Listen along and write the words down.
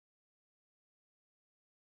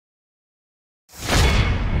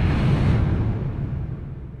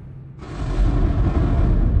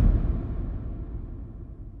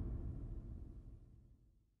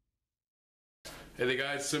Hey there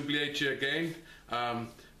guys, Simply H here again.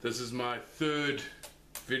 This is my third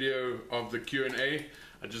video of the Q&A.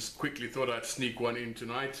 I just quickly thought I'd sneak one in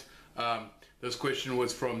tonight. This question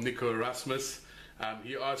was from Nico Erasmus.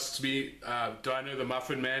 He asks me, do I know the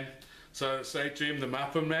Muffin Man? So I say to him, the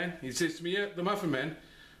Muffin Man? He says to me, yeah, the Muffin Man.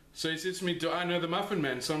 So he says to me, do I know the Muffin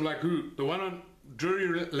Man? So I'm like, who? The one on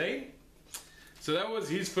Drury Lane? So that was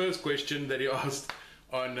his first question that he asked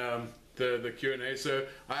on the Q&A. So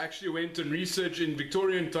I actually went and researched. In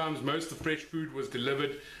Victorian times, most of the fresh food was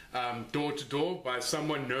delivered door to door by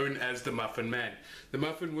someone known as the Muffin Man. The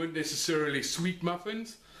muffin weren't necessarily sweet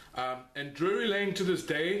muffins. And Drury Lane to this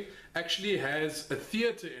day actually has a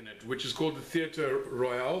theatre in it, which is called the Theatre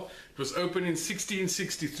Royal. It was opened in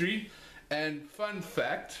 1663. And fun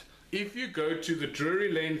fact, if you go to the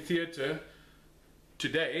Drury Lane Theatre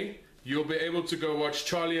today, you'll be able to go watch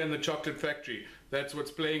Charlie and the Chocolate Factory. That's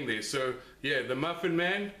what's playing there. So yeah, the Muffin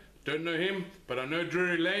Man, don't know him, but I know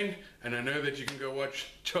Drury Lane, and I know that you can go watch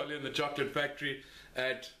Charlie and the Chocolate Factory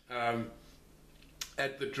at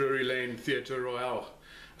the Drury Lane Theatre Royal.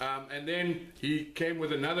 And then he came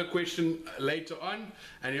with another question later on,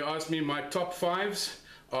 and he asked me my top fives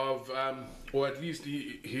of, or at least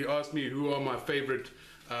he asked me who are my favorite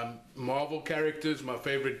Marvel characters, my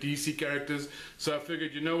favorite DC characters. So I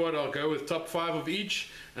figured, you know what, I'll go with top 5 of each,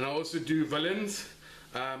 and I'll also do villains.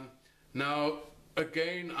 Now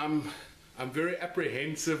again, I'm very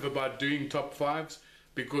apprehensive about doing top 5s,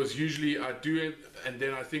 because usually I do it and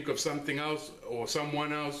then I think of something else or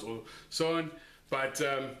someone else or so on. But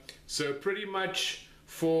so pretty much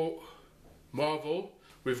for Marvel,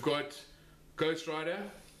 we've got Ghost Rider,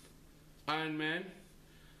 Iron Man,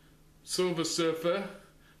 Silver Surfer,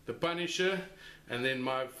 the Punisher, and then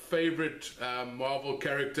my favorite Marvel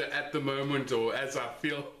character at the moment, or as I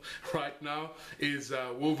feel right now, is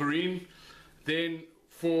Wolverine. Then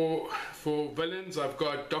for villains, I've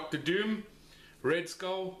got Doctor Doom, Red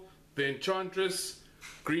Skull, the Enchantress,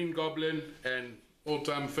 Green Goblin, and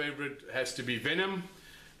all-time favorite has to be Venom.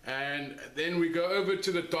 And then we go over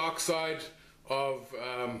to the dark side of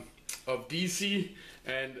DC,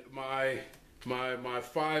 and my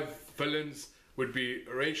 5 villains would be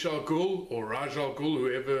Ra's al Ghul or Ra's al Ghul,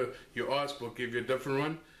 whoever you ask will give you a different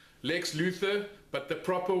one. Lex Luthor, but the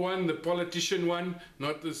proper one, the politician one,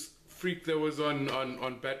 not this freak that was on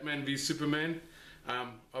Batman v Superman.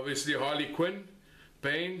 Obviously Harley Quinn,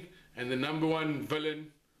 Bane, and the number one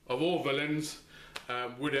villain of all villains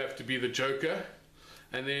would have to be the Joker.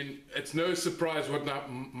 And then it's no surprise what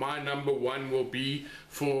my number 1 will be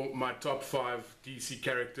for my top 5 DC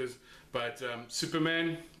characters, but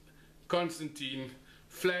Superman, Constantine,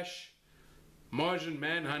 Flash, Martian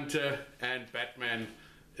Manhunter, and Batman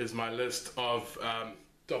is my list of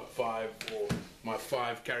top 5, or my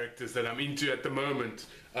 5 characters that I'm into at the moment.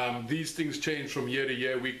 These things change from year to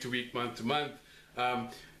year, week to week, month to month.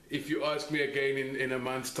 If you ask me again in a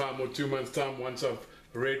month's time or 2 months' time, once I've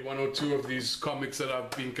read 1 or 2 of these comics that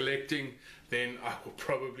I've been collecting, then I will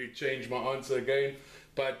probably change my answer again.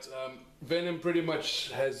 But Venom pretty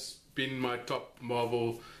much has been my top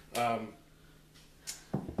Marvel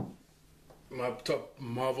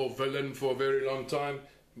villain for a very long time.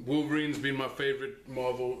 Wolverine's been my favorite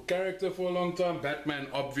Marvel character for a long time. Batman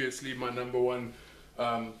obviously my number 1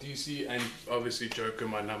 DC, and obviously Joker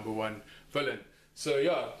my number 1 villain. So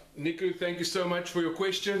yeah, Nico, thank you so much for your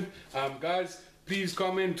question. Guys, please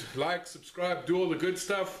comment, like, subscribe, do all the good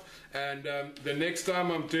stuff. And the next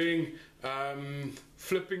time I'm doing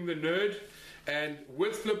Flipping the Nerd. And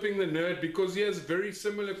with Flipping the Nerd, because he has a very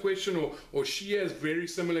similar question, or she has very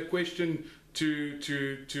similar question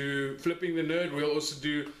to Flipping the Nerd, we'll also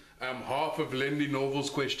do half of Lindie Norval's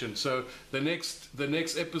question. So the next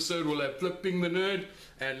episode will have Flipping the Nerd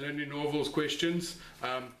and Lindie Norval's questions.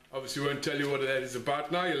 Obviously won't tell you what that is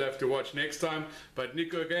about now, you'll have to watch next time. But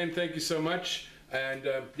Nico, again, thank you so much. And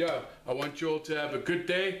yeah, I want you all to have a good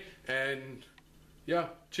day, and yeah,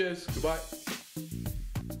 cheers, goodbye.